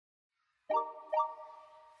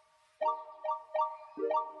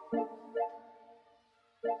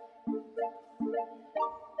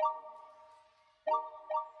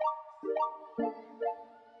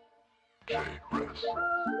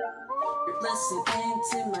Listening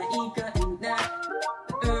to my ego and that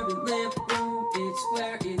the urban live room, it's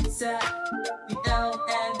where it's at. The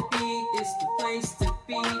LFB is the place to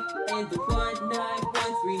be in the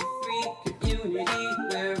 19133 community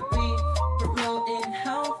where we promoting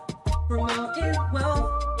health, promoting wealth.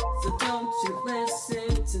 So don't you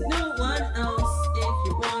listen to no one else. If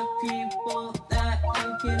you want people that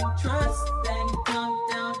you can trust, then come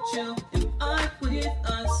down, chill, and vibe with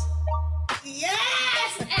us.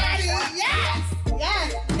 Yes, Addie, yes,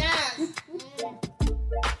 yes, yes.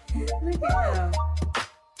 Look at them.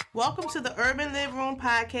 Welcome to the Urban Live Room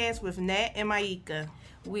podcast with Nat and Maika.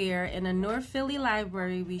 We're in a North Philly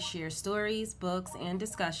library. We share stories, books, and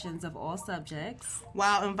discussions of all subjects,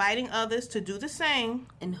 while inviting others to do the same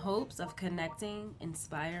in hopes of connecting,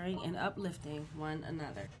 inspiring, and uplifting one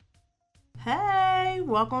another. Hey,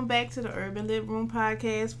 welcome back to the Urban Live Room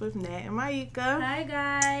podcast with Nat and Maika. Hi,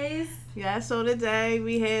 guys. Yeah, so today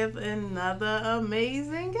we have another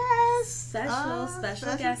amazing guest. Special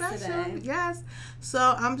guest today. Yes.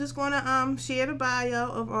 So I'm just going to share the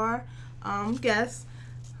bio of our guest,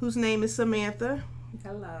 whose name is Samantha.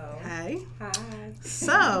 Hello. Hi. Hi.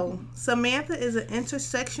 So, Samantha is an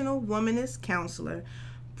intersectional womanist counselor,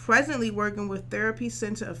 presently working with Therapy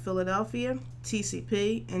Center of Philadelphia,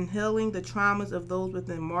 TCP, in healing the traumas of those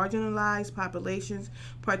within marginalized populations,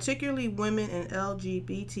 particularly women and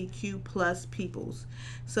LGBTQ plus peoples.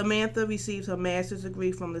 Samantha receives her master's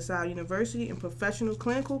degree from LaSalle University in professional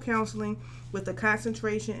clinical counseling with a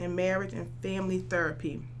concentration in marriage and family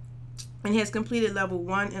therapy, and has completed level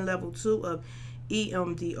 1 and level 2 of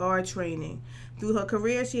EMDR training. Through her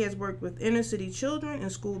career, she has worked with inner city children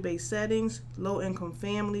in school-based settings, low-income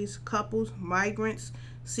families, couples, migrants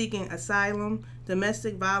seeking asylum,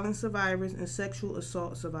 domestic violence survivors, and sexual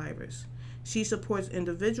assault survivors. She supports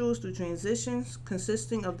individuals through transitions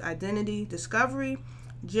consisting of identity discovery,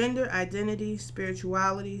 gender identity,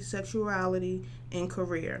 spirituality, sexuality, and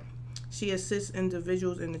career. She assists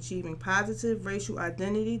individuals in achieving positive racial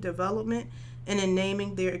identity development and in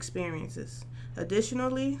naming their experiences.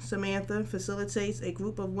 Additionally, Samantha facilitates a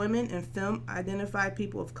group of women and film-identified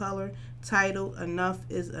people of color titled Enough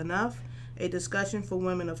is Enough, a discussion for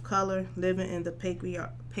women of color living in the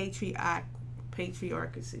patriarchy.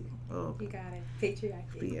 Oh, You got it.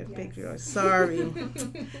 Patriarchy. Yeah, yes. patriarchy. Sorry.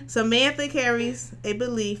 Samantha carries a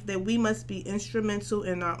belief that we must be instrumental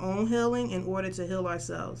in our own healing in order to heal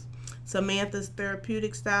ourselves. Samantha's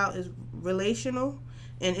therapeutic style is relational,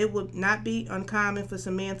 and it would not be uncommon for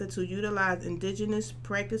Samantha to utilize indigenous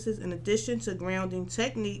practices in addition to grounding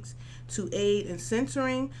techniques to aid in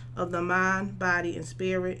centering of the mind, body, and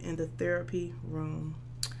spirit in the therapy room.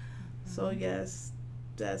 So yes,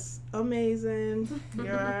 that's amazing.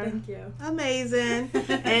 You're Thank you. amazing.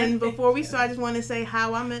 And before we start, I just want to say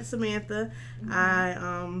how I met Samantha. I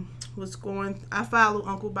follow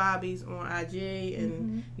Uncle Bobby's on IG,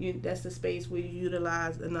 and that's the space where you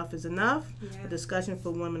utilize Enough is Enough, a discussion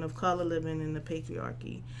for women of color living in the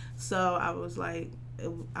patriarchy. So I was like,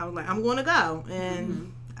 I'm going to go.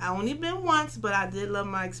 And I only been once, but I did love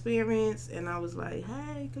my experience. And I was like,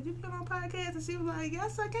 hey, could you be on my podcast? And she was like,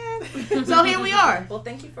 yes, I can. So here we are. Well,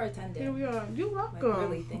 thank you for attending. Here we are. You're welcome.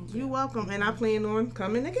 Really, thank you. You're welcome. And I plan on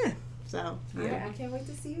coming again. So, yeah. Right, I can't wait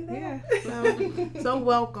to see you there. Yeah. So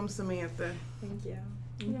welcome, Samantha. Thank you.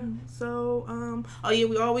 Yeah. So,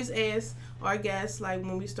 we always ask our guests, like,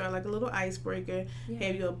 when we start, like, a little icebreaker,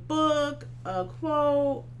 have you a book, a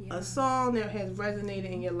quote, a song that has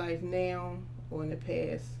resonated in your life now or in the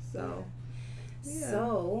past? So,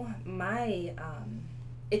 So, my,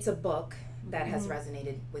 it's a book that has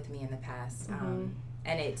resonated with me in the past.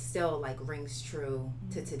 And it still, like, rings true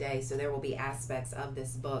to today. So there will be aspects of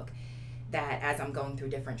this book that, as I'm going through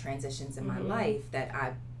different transitions in my life, that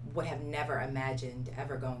I would have never imagined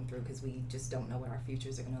ever going through, because we just don't know what our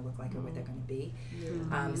futures are going to look like or what they're going to be,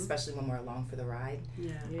 especially when we're along for the ride.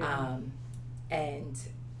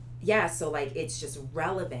 So, like, it's just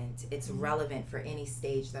relevant. It's relevant for any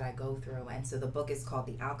stage that I go through. And so the book is called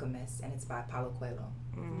The Alchemist, and it's by Paulo Coelho,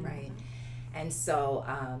 right? And so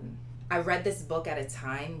I read this book at a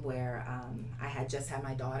time where I had just had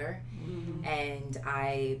my daughter, and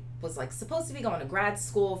I was, like, supposed to be going to grad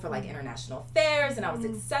school for, like, international affairs, and I was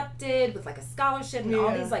accepted with, like, a scholarship, and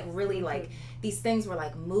all these, like, really, like, these things were,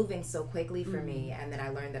 like, moving so quickly for me. And then I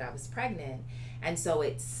learned that I was pregnant, and so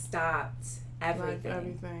it stopped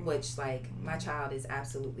everything. Which, like, my child is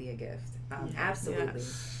absolutely a gift. Absolutely.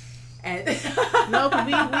 And No,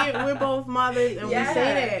 because we're both mothers, and we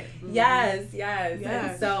say that. Yes. Yes.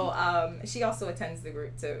 And so she also attends the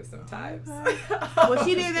group too sometimes. Okay. Was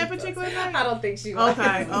she there that particular night? I don't think she was.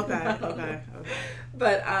 Okay.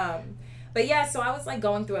 But yeah, so I was like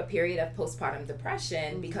going through a period of postpartum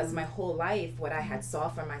depression because my whole life, what I had saw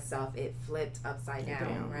for myself, it flipped upside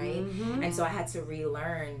down, right? And so I had to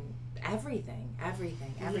relearn everything.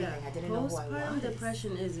 Yeah. I didn't know who I was. Postpartum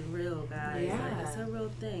depression is real, guys. Yeah. Like, it's a real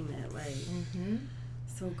thing that, like,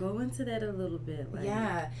 so go into that a little bit. Like,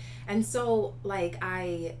 yeah. And so, like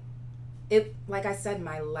I said,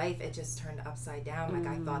 my life, it just turned upside down. Like,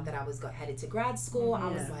 I thought that I was headed to grad school. I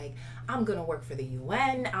was like, I'm going to work for the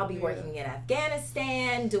UN. I'll be working in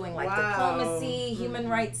Afghanistan, doing, like, diplomacy, human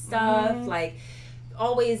rights stuff. Like,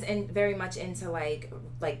 always very much into, like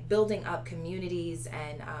building up communities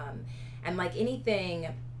and like, anything.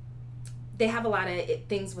 They have a lot of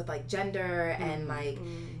things with, like, gender and, like,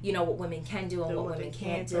 you know, what women can do and what women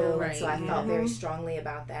can't do. Right. And so I felt very strongly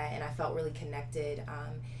about that, and I felt really connected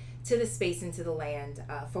to the space and to the land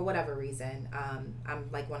for whatever reason. I'm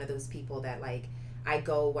like one of those people that, like, I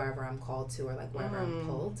go wherever I'm called to, or like wherever I'm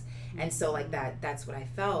pulled. And so, like, that's what I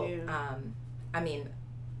felt. I mean,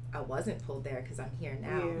 I wasn't pulled there because I'm here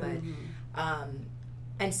now, but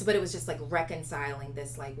and so, but it was just like reconciling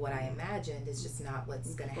this, like, what I imagined is just not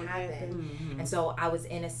what's going to happen. And so I was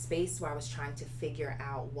in a space where I was trying to figure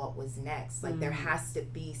out what was next. Like, there has to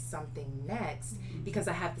be something next because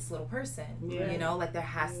I have this little person, you know, like, there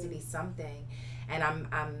has to be something. And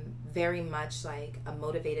I'm very much, like, a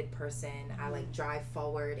motivated person. I, like, drive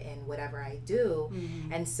forward in whatever I do.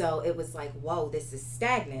 And so it was like, whoa, this is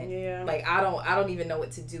stagnant. Like, I don't even know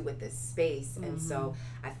what to do with this space. And so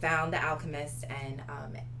I found The Alchemist,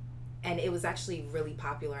 and it was actually really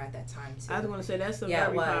popular at that time too. I was going to say that's a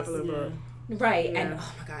very popular book. Right. And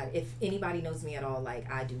oh my God, if anybody knows me at all,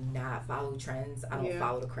 like, I do not follow trends. I don't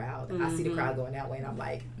follow the crowd. I see the crowd going that way and I'm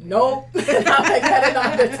like, nope. I'm like,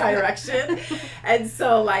 headed in the direction. And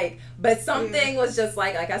so, like, but something was just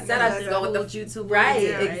like I said, I just go with the YouTube. Right,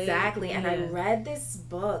 exactly. And I read this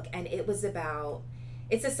book, and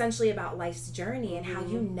it's essentially about life's journey and how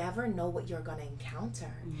you never know what you're going to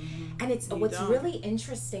encounter. And it's what's really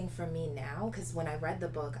interesting for me now, because when I read the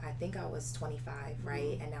book, I think I was 25,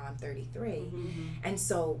 right? And now I'm 33. And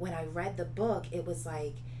so when I read the book, it was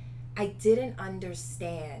like I didn't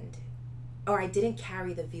understand, or I didn't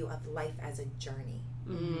carry the view of life as a journey.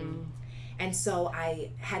 And so I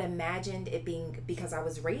had imagined it being, because I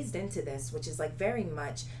was raised into this, which is, like, very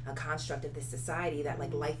much a construct of this society that,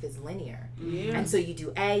 like, life is linear. And so you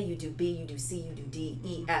do A, you do B, you do C, you do D,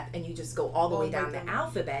 E, F, and you just go all the way down the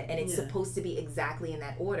alphabet, and it's supposed to be exactly in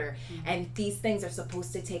that order. And these things are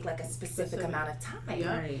supposed to take, like, a specific amount of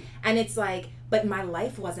time. And it's like, but my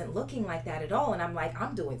life wasn't looking like that at all. And I'm like,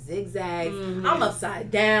 I'm doing zigzags. I'm upside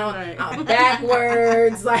down. I'm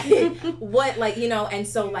backwards. Like, what, like, you know, and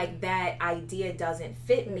so, like, that idea doesn't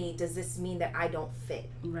fit me. Does this mean that I don't fit?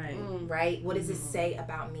 Right? What does this say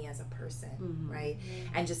about me as a person? Right?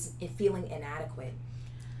 And just feeling inadequate.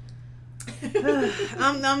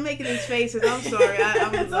 I'm making these faces. I'm sorry.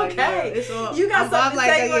 It's like, okay. It's all, you got something to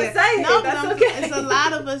say, you want to say it. No, that's okay. It's a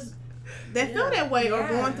lot of us that feel that way or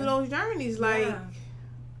going through those journeys. Like,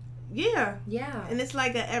 and it's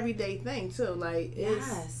like an everyday thing too. Like,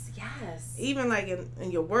 it's, even like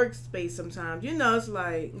in your workspace sometimes, you know, it's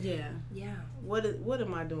like, what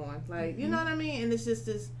am I doing? Like, you know what I mean? And it's just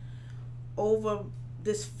this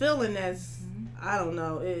feeling that's, I don't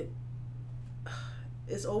know,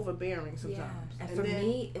 it's overbearing sometimes. And for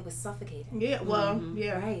me, it was suffocating.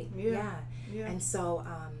 Right. And so,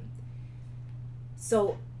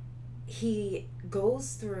 so he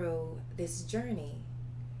goes through this journey,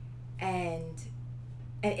 and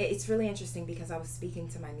it's really interesting because I was speaking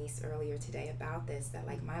to my niece earlier today about this, that,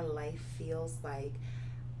 like, my life feels like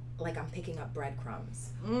I'm picking up breadcrumbs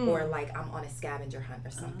or like I'm on a scavenger hunt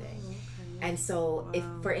or something. And so if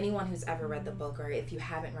for anyone who's ever read the book, or if you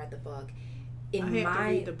haven't read the book, I have to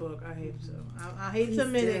read the book. I hate to. I hate to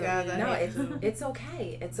admit it, guys. It's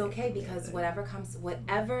okay. It's okay, because whatever comes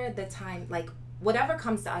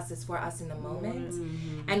to us is for us in the moment,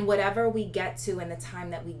 and whatever we get to in the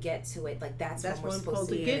time that we get to it, like, that's when we're supposed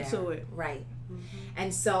to get to it. Right.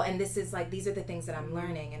 And so, and this is, like, these are the things that I'm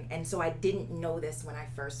learning, and so I didn't know this when I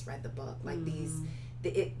first read the book. Like,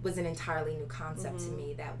 it was an entirely new concept to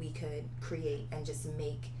me, that we could create and just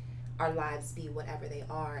make our lives be whatever they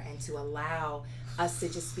are, and to allow us to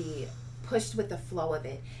just be pushed with the flow of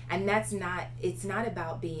it. And it's not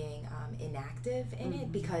about being inactive in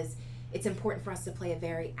it, because it's important for us to play a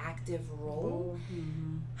very active role.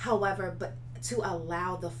 However, but to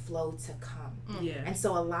allow the flow to come. Yeah. And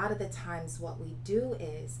so a lot of the times what we do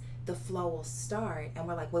is the flow will start and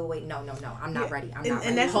we're like, wait, no, I'm not ready. I'm not ready.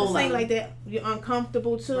 And that's the Hold thing, on. like that, you're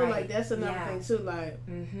uncomfortable too. Right. Like that's another Yeah. thing too.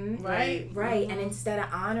 Like, Right. And instead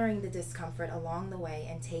of honoring the discomfort along the way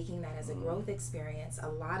and taking that as a growth experience, a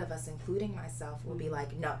lot of us, including myself, will be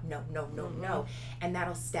like, no. And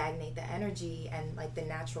that'll stagnate the energy and like the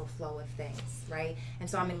natural flow of things, right? And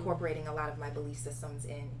so I'm incorporating a lot of my belief systems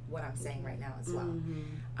in what I'm saying right now as well.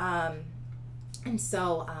 And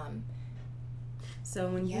so, so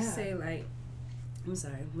when you say like,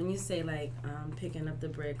 when you say like picking up the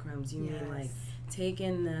breadcrumbs, you mean like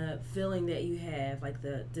taking the feeling that you have, like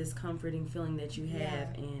the discomforting feeling that you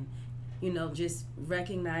have, and you know, just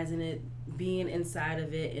recognizing it, being inside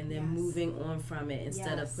of it, and then moving on from it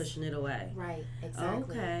instead of pushing it away. Right.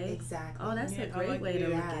 Exactly. Okay. Exactly. Oh, that's a great way to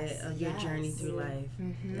look at your journey through life.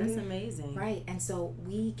 That's amazing. Right. And so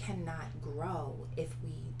we cannot grow if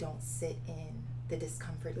we don't sit in the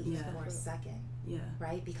discomfort even for a second. Yeah.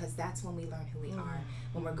 Right? Because that's when we learn who we are.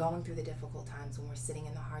 When we're going through the difficult times, when we're sitting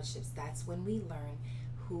in the hardships, that's when we learn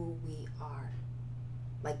who we are.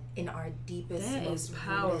 Like in our deepest, that most is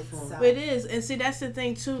powerful. self. it is, and see that's the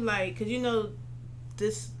thing too. Like, cause you know,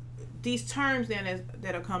 these terms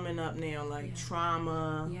that are coming up now, like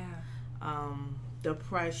trauma,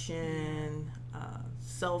 depression,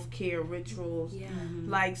 self-care rituals.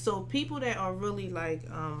 Like, so people that are really like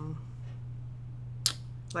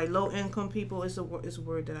low income people, it's a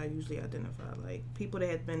word that I usually identify, like people that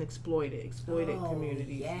have been exploited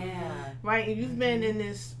communities. Right, and you've been in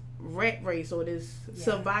this rat race or this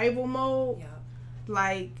survival mode.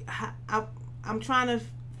 Like, I'm trying to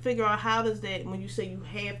figure out how does that, when you say you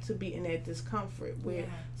have to be in that discomfort, where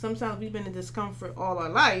sometimes we've been in discomfort all our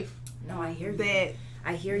life. No, I hear you. That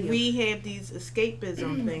I hear you. we have these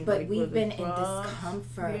escapism things, but like we've been drugs, in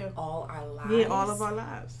discomfort all our lives. Yeah, all of our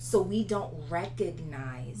lives. So we don't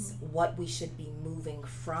recognize what we should be moving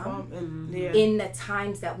from in the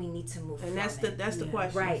times that we need to move. And from that's the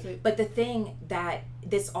question, right? But the thing that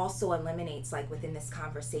this also eliminates, like within this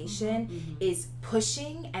conversation, is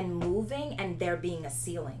pushing and moving, and there being a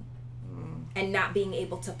ceiling. And not being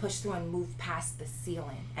able to push through and move past the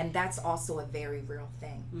ceiling. And that's also a very real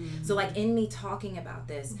thing. So like in me talking about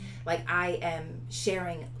this, like I am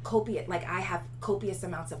sharing I have copious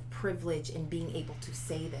amounts of privilege in being able to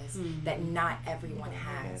say this that not everyone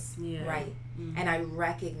has, right? And I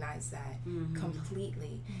recognize that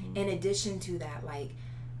completely. In addition to that, like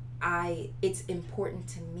it's important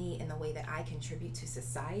to me in the way that I contribute to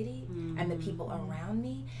society and the people around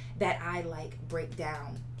me, that I like break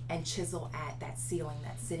down and chisel at that ceiling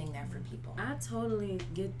that's sitting there for people. I totally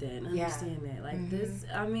get that and understand that. Like this,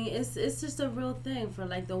 I mean, it's just a real thing for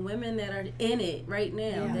like the women that are in it right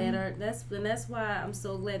now. That's why I'm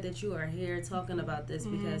so glad that you are here talking about this,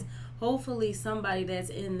 because hopefully somebody that's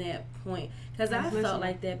in that point, because I felt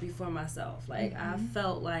like that before myself. Like I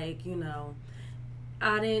felt like, you know,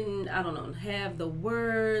 I don't know, have the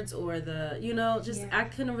words or the, you know, just I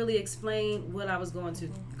couldn't really explain what I was going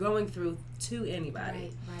through to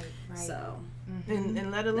anybody. Right. So,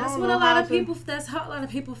 and let alone that's what a lot of people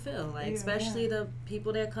feel like, especially the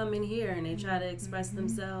people that come in here and they try to express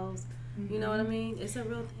themselves. You know what I mean? It's a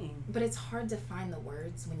real thing. But it's hard to find the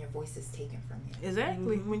words when your voice is taken from you.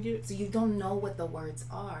 Exactly. So you don't know what the words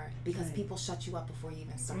are because people shut you up before you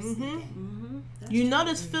even start speaking. You know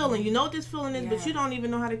this feeling. You know what this feeling is, but you don't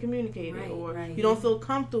even know how to communicate it, or you don't feel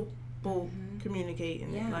comfortable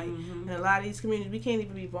communicating it. Like in a lot of these communities, we can't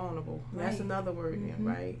even be vulnerable. That's another word,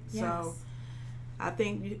 right? Yes. So I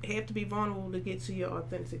think you have to be vulnerable to get to your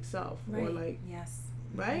authentic self, or like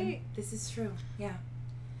right. This is true. Yeah.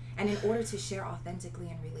 And in order to share authentically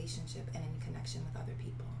in relationship and in connection with other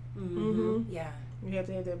people. You have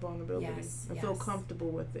to have that vulnerability and feel comfortable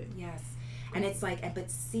with it. And it's like,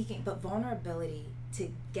 but vulnerability, to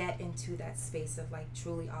get into that space of like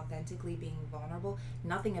truly authentically being vulnerable,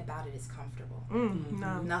 nothing about it is comfortable.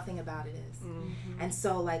 No. Nothing about it is. And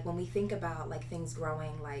so like when we think about like things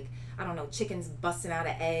growing, like, I don't know, chickens busting out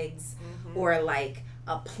of eggs, or like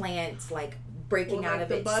a plant like breaking out of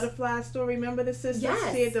the its butterfly story. Remember the sister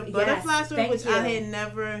said the butterfly story, which I had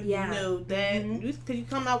never knew that, because you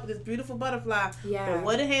come out with this beautiful butterfly, but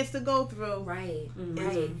what it has to go through,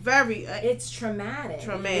 is very it's traumatic.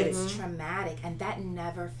 It's traumatic, and that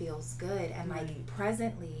never feels good. And like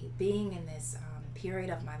presently being in this period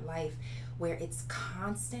of my life where it's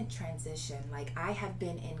constant transition, like I have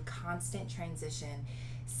been in constant transition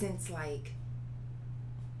since like,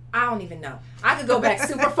 I don't even know. I could go back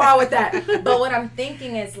super far with that. But what I'm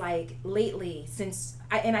thinking is like lately, since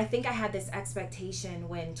I think I had this expectation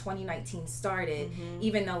when 2019 started,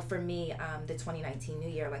 even though for me, the 2019 New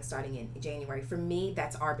Year, like starting in January, for me,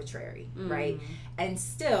 that's arbitrary, right? And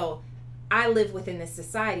still, I live within this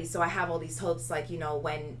society, so I have all these hopes, like, you know,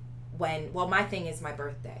 when my thing is my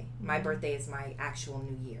birthday. My birthday is my actual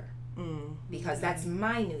New Year. Because that's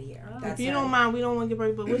my New Year. That's if you don't mind, we don't want to get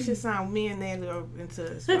ready, but what's your sign? Me and Natalie are into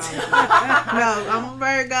astrology. No, I'm a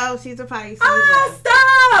Virgo. She's a Pisces. Oh,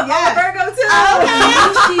 stop! Yes. I'm a Virgo too.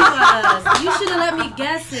 She was. You should have let me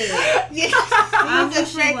guess it. Yes. I She's wish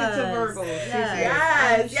she attracted to was. Virgos.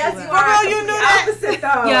 Yes, you Virgo, are. you knew that? Opposite,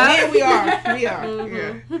 though. Yeah, we are.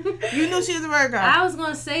 Yeah. You knew she was a Virgo. I was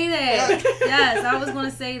going to say that. Yes, I was going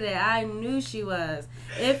to say that. I knew she was.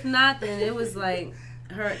 If not, then it was like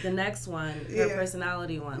the next one, her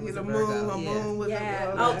personality one was the a Virgo. moon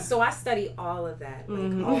was So I study all of that.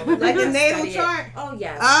 Like, all of like that. the natal chart? Oh,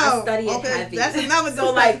 yes. Oh, I study it okay. heavy. That's another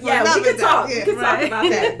So, like, yeah, we could talk. Yeah. We could talk about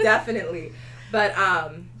that, definitely. But,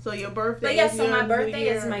 so your birthday but yeah, is so your my birthday New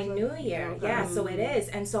Year. is my New Year. Okay. Yeah, so it is.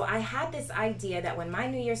 And so I had this idea that when my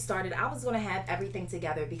New Year started, I was going to have everything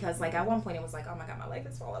together because, like, at one point it was like, oh my God, my life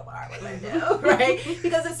is falling apart. What do I do? Right?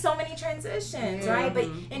 Because there's so many transitions, right? But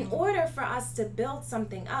in order for us to build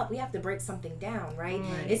something up, we have to break something down, right?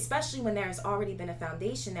 Especially when there's already been a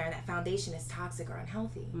foundation there and that foundation is toxic or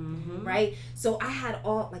unhealthy, right? So I had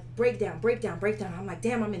all, like, breakdown. I'm like,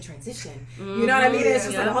 damn, I'm in transition. You know what I mean? And it's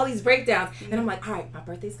just like all these breakdowns. And I'm like, all right, my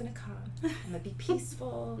birthday's gonna come. I'm gonna be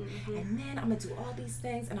peaceful, and then I'm gonna do all these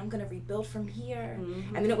things, and I'm gonna rebuild from here.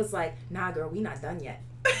 And then it was like, nah, girl, we not done yet.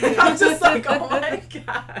 I'm just like, oh my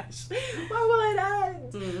gosh, why will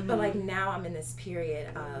it end? But like now I'm in this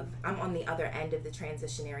period of, I'm on the other end of the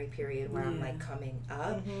transitionary period where I'm like coming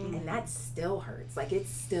up, and that still hurts. Like it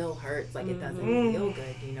still hurts. Like it doesn't feel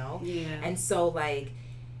good, you know? And so like,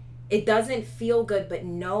 it doesn't feel good, but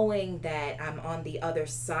knowing that I'm on the other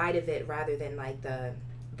side of it rather than like the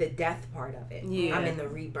death part of it. I'm in the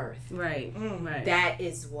rebirth. Right. Right.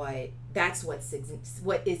 That's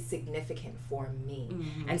what is significant for me.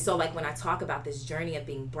 And so like when I talk about this journey of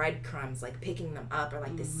being breadcrumbs, like picking them up, or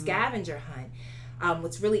like the scavenger hunt,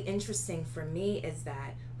 what's really interesting for me is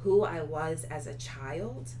that who I was as a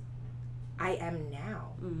child, I am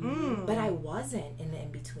now. But I wasn't in the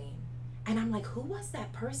in-between. And I'm like, who was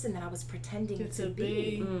that person that I was pretending to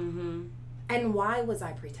be? And why was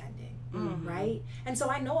I pretending? Right? And so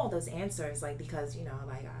I know all those answers, like, because, you know,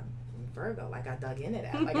 like, I'm Virgo, like, I dug into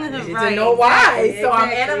that. Like, I needed to know why. Exactly. So I'm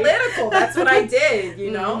analytical. That's what I did,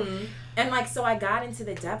 you know? And, like, so I got into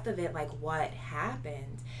the depth of it, like, what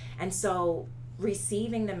happened? And so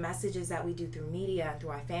receiving the messages that we do through media, through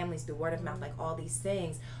our families, through word of mouth, like all these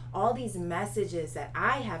things, all these messages that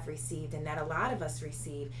I have received and that a lot of us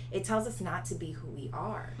receive, it tells us not to be who we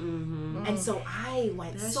are. And so I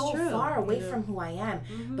went far away from who I am,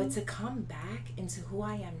 but to come back into who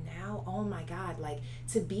I am now, oh my God, like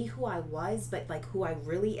to be who I was, but like who I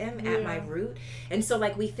really am at my root. And so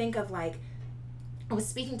like we think of like, I was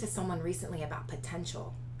speaking to someone recently about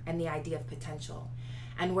potential and the idea of potential.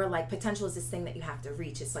 And we're like, potential is this thing that you have to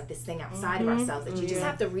reach. It's like this thing outside of ourselves that you just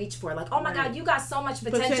have to reach for. Like, oh my God, you got so much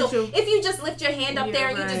potential. If you just lift your hand up there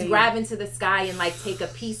and you just grab into the sky and like take a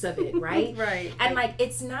piece of it, right? And like,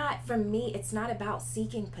 it's not, for me, it's not about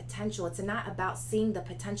seeking potential. It's not about seeing the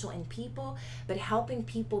potential in people, but helping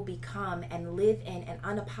people become and live in and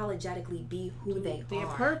unapologetically be who they their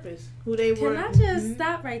are. purpose, who they were. Can I just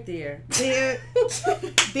stop right there? Their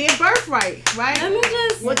birthright, right? Let me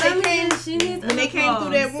just, when they came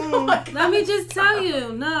through that womb. Let me just tell you,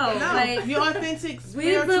 like you're authentic.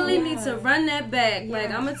 We really need to run that back. Like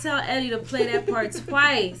I'm gonna tell Eddie to play that part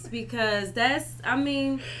twice because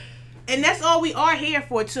and that's all we are here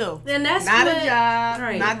for too. And that's not what, a job,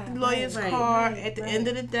 right, not the lawyer's car. At the end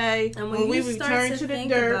of the day, and when we return to the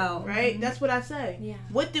dirt, right? That's what I say. Yeah.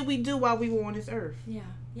 What did we do while we were on this earth? Yeah.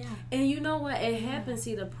 And you know what? It happens.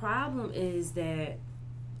 See, the problem is that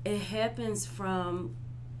it happens from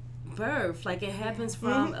birth. Like it happens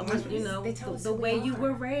from the way you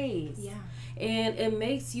were raised. Yeah. And it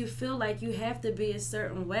makes you feel like you have to be a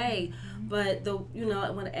certain way. But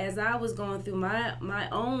as I was going through my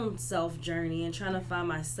own self journey and trying to find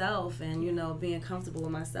myself and being comfortable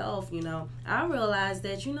with myself, I realized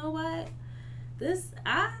that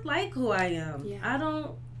I like who I am. Yeah. I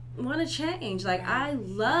don't want to change. Like I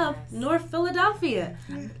love North Philadelphia.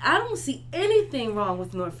 I don't see anything wrong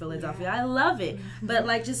with North Philadelphia. I love it. But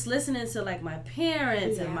like just listening to like my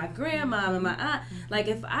parents and my grandma and my aunt, like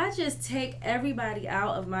if I just take everybody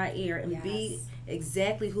out of my ear and be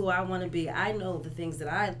exactly who I want to be, I know the things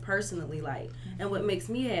that I personally like and what makes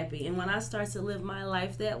me happy. And when I start to live my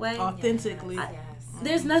life that way, authentically,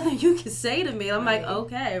 there's nothing you can say to me. I'm like,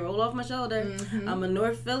 okay, roll off my shoulder. I'm a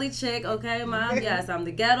North Philly chick, okay, Mom? Yes, I'm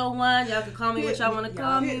the ghetto one. Y'all can call me what y'all want to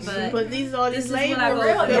call me, but these are these labels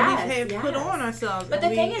that we have put on ourselves. But the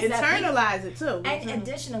thing is internalize it too. And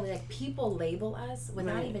additionally, like, people label us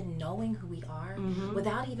without even knowing who we are,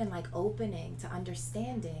 without even like opening to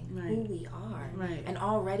understanding who we are, and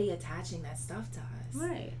already attaching that stuff to us.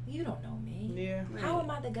 Right. You don't know me. Yeah. How am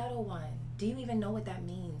I the ghetto one? Do you even know what that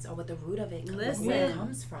means or what the root of it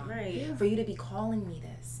comes from? Right. For you to be calling me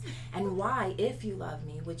this. And why, if you love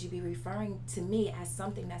me, would you be referring to me as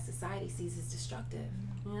something that society sees as destructive?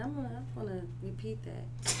 Yeah, I'm gonna repeat that.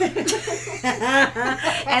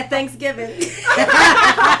 At Thanksgiving.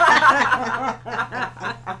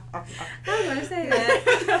 I'm gonna say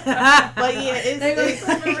that. But yeah, it's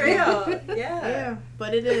real. Yeah.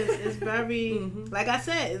 But it is. It's very, like I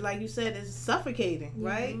said, like you said, it's suffocating,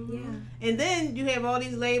 right? Yeah. And then you have all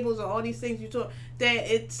these labels or all these things you talk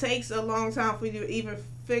that it takes a long time for you to even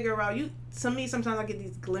figure out. Sometimes I get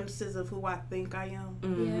these glimpses of who I think I am,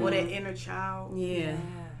 or that inner child. Yeah.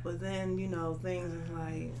 But then, things is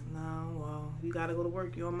like, no, well, you got to go to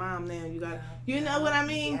work. You're a mom now. You got, you know what I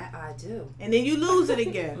mean? Yeah, I do. And then you lose it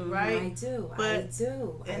again, right? I do.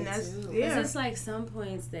 And that's, Because it's like some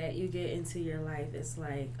points that you get into your life, it's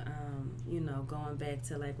like, going back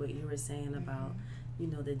to like what you were saying about,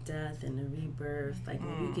 the death and the rebirth. Like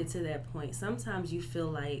when you get to that point, sometimes you feel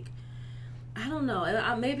like, I don't know.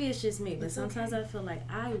 Maybe it's just me, but sometimes I feel like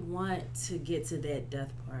I want to get to that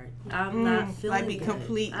death part. I'm not feeling good.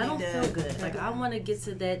 Completely I don't feel good. Like I want to get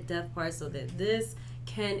to that death part so that this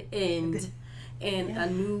can end, and a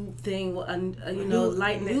new thing,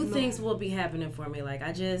 new things will be happening for me. Like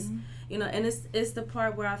I just, and it's the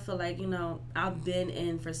part where I feel like I've been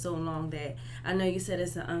in for so long that I know you said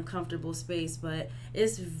it's an uncomfortable space, but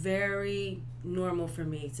it's very normal for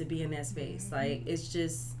me to be in that space. Like it's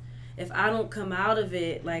just. If I don't come out of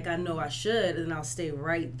it like I know I should, then I'll stay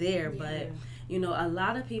right there. But a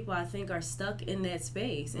lot of people I think are stuck in that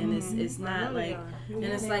space, and it's not like, and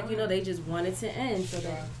it's like they just want it to end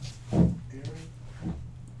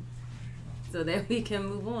so that we can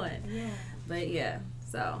move on. Yeah. But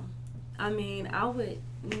so I mean, I would,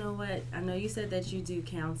 I know you said that you do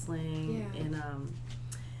counseling and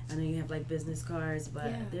I know you have like business cards,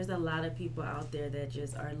 but there's a lot of people out there that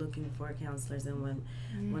just are looking for counselors. And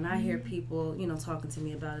when I hear people, talking to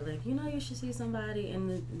me about it, like, you should see somebody,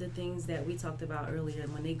 and the things that we talked about earlier,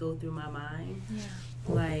 when they go through my mind,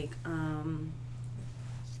 like,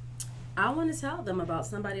 I want to tell them about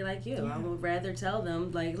somebody like you. I would rather tell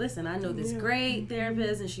them, like, listen, I know this great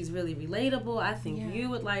therapist, and she's really relatable. I think you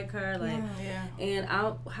would like her. Like, and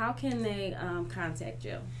how can they contact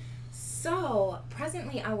you? So,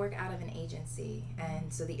 presently I work out of an agency,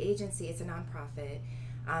 and so the agency, it's a nonprofit,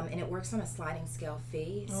 and it works on a sliding scale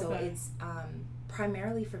fee. Okay. So it's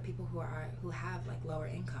primarily for people who have like lower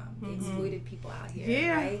income, the excluded people out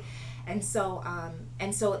here, right? And so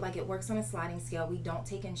it works on a sliding scale. We don't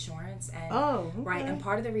take insurance, and right. And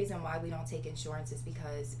part of the reason why we don't take insurance is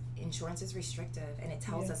because insurance is restrictive, and it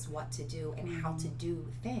tells us what to do and how to do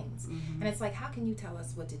things. And it's like, how can you tell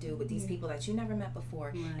us what to do with these people that you never met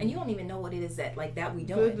before, and you don't even know what it is that we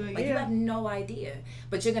doing? Like you have no idea,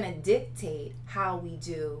 but you're gonna dictate how we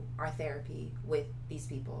do our therapy with these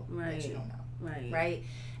people that you don't know, right?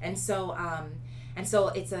 And so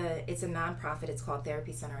it's a nonprofit. It's called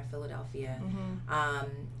Therapy Center of Philadelphia.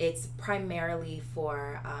 It's primarily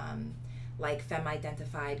for like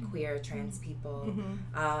femme-identified, queer, trans people.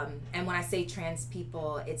 And when I say trans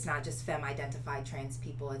people, it's not just femme-identified trans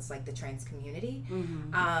people. It's like the trans community,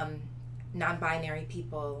 non-binary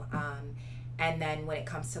people, and then when it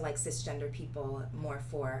comes to like cisgender people, more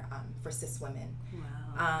for cis women.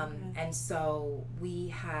 Wow. And so we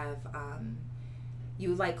have.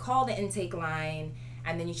 You like call the intake line,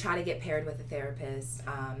 and then you try to get paired with a therapist.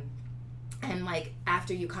 And like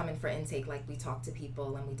after you come in for intake, like we talk to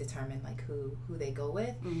people and we determine like who they go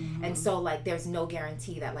with. And so like there's no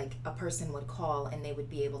guarantee that like a person would call and they would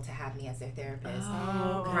be able to have me as their therapist.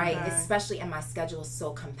 Right? Especially, and my schedule is so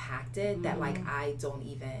compacted that like I don't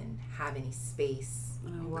even have any space.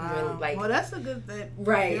 Really, like, well, that's a good thing.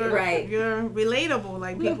 Right. You're relatable.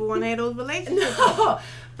 Like people want to have those relationships. No,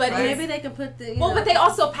 but maybe they can put the but they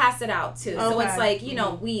also pass it out too. So it's like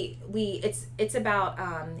we it's about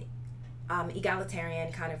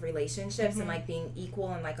egalitarian kind of relationships and like being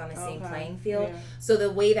equal and like on the same playing field. So the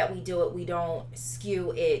way that we do it, we don't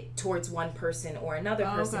skew it towards one person or another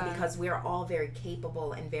person because we're all very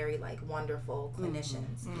capable and very like wonderful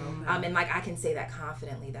clinicians. And like I can say that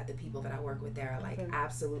confidently that the people that I work with there are like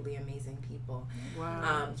absolutely amazing people.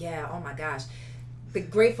 Wow. Oh my gosh.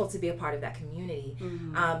 Grateful to be a part of that community.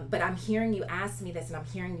 But I'm hearing you ask me this and I'm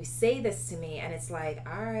hearing you say this to me, and it's like,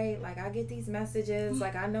 all right, like I get these messages,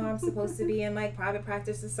 like I know I'm supposed to be in like private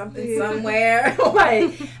practice or something somewhere,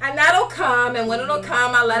 like, and that'll come, and when it'll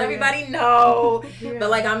come, I'll let everybody know. But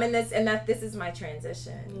like I'm in this, and that this is my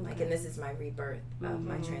transition, like, and this is my rebirth of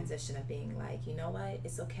my transition of being like, you know what,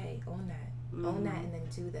 it's okay, own that, and then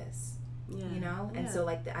do this, you know. And so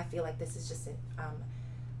like I feel like this is just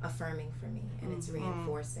affirming for me, and it's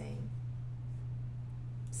reinforcing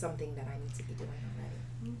something that I need to be doing already.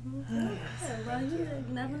 Well, you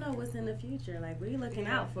never know what's in the future. Like, we're looking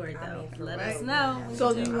out for it, though. Let us know.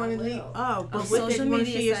 So do you want to leave? But with that, you want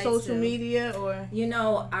to share your social media, or? You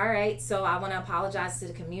know, all right. So I want to apologize to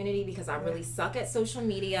the community because I really suck at social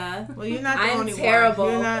media. Well, you're not the only one. I'm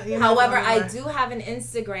terrible. However, I do have an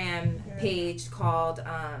Instagram page called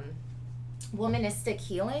Womanistic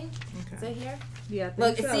Healing. Is it here? Yeah.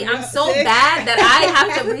 Look, see, I'm so bad that I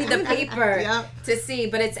have to read the paper to see,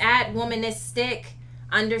 but it's at Womanistic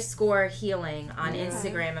 _healing on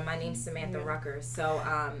Instagram, and my name's Samantha Rucker. So,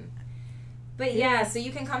 but so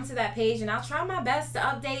you can come to that page, and I'll try my best to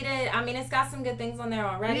update it. I mean, it's got some good things on there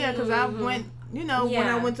already. Yeah, because I went, when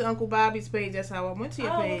I went to Uncle Bobby's page, that's how I went to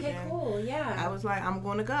your page. Okay, cool, yeah. I was like, I'm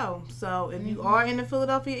going to go. So if you are in the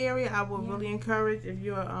Philadelphia area, I would really encourage, if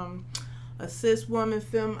you're a cis woman,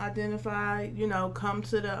 film identified, come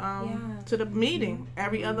to the meeting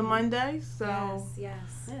every other Monday. So yes.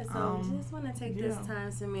 So just want to take this time,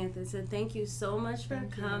 Samantha, to thank you so much for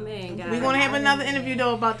coming. We're going to have another interview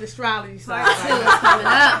though about the astrology side. Part 2 is coming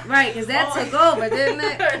up, right? Because that took over, didn't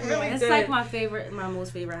it? It's like my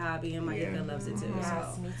most favorite hobby, and my Ika loves it too.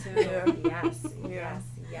 Yes, so. me too. Yes.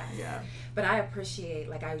 Yeah. But I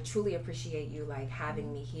truly appreciate you like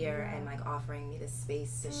having me here and like offering me this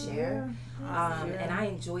space to share. And I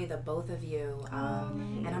enjoy the both of you.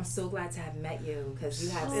 And I'm so glad to have met you because you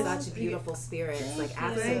have such beautiful spirits. Like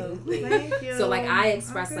absolutely. Thank you. So like I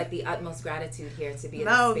express like the utmost gratitude here to be in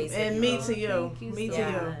this space. And with me you. to you. Thank you Me so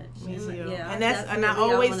to much. you. Yeah, And I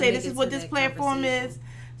always say this is what this platform is.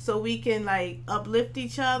 So we can like uplift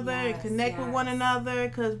each other and connect with one another,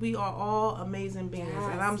 because we are all amazing beings,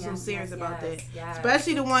 and I'm so serious about that.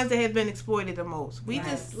 Especially the ones that have been exploited the most. We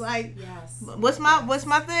just like, what's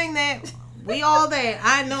my thing that we all that.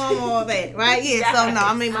 I know I'm all that, right? Yeah. So no,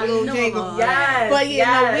 I made my little jingle. But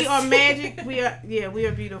no, we are magic. We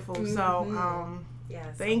are beautiful. So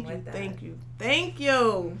thank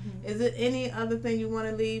you. Is there any other thing you want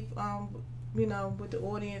to leave with the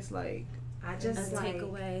audience, like? I just a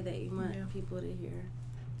takeaway that you want people to hear.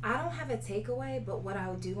 I don't have a takeaway, but what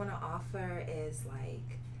I do want to offer is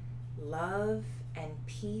like love and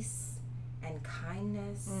peace and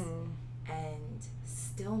kindness and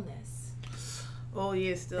stillness. Oh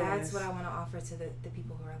yeah, stillness. That's what I want to offer to the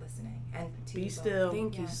people who are listening. And to be you still. both.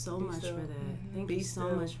 Thank you so much for that. Thank you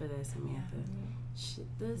so much for that, Samantha. She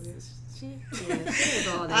is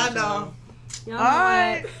all that. I know. All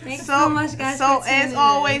right. Thanks so much, guys. So as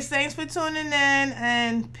always, thanks for tuning in,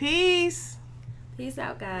 and peace. Peace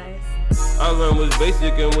out, guys. I learned what's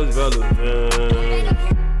basic and what's relevant.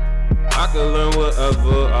 I can learn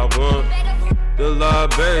whatever I want. The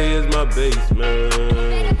library is my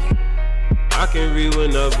basement. I can read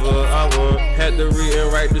whenever I want. Had to read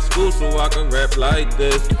and write to school so I can rap like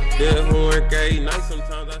this. Dead horn gay night,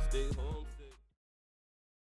 sometimes I stay home.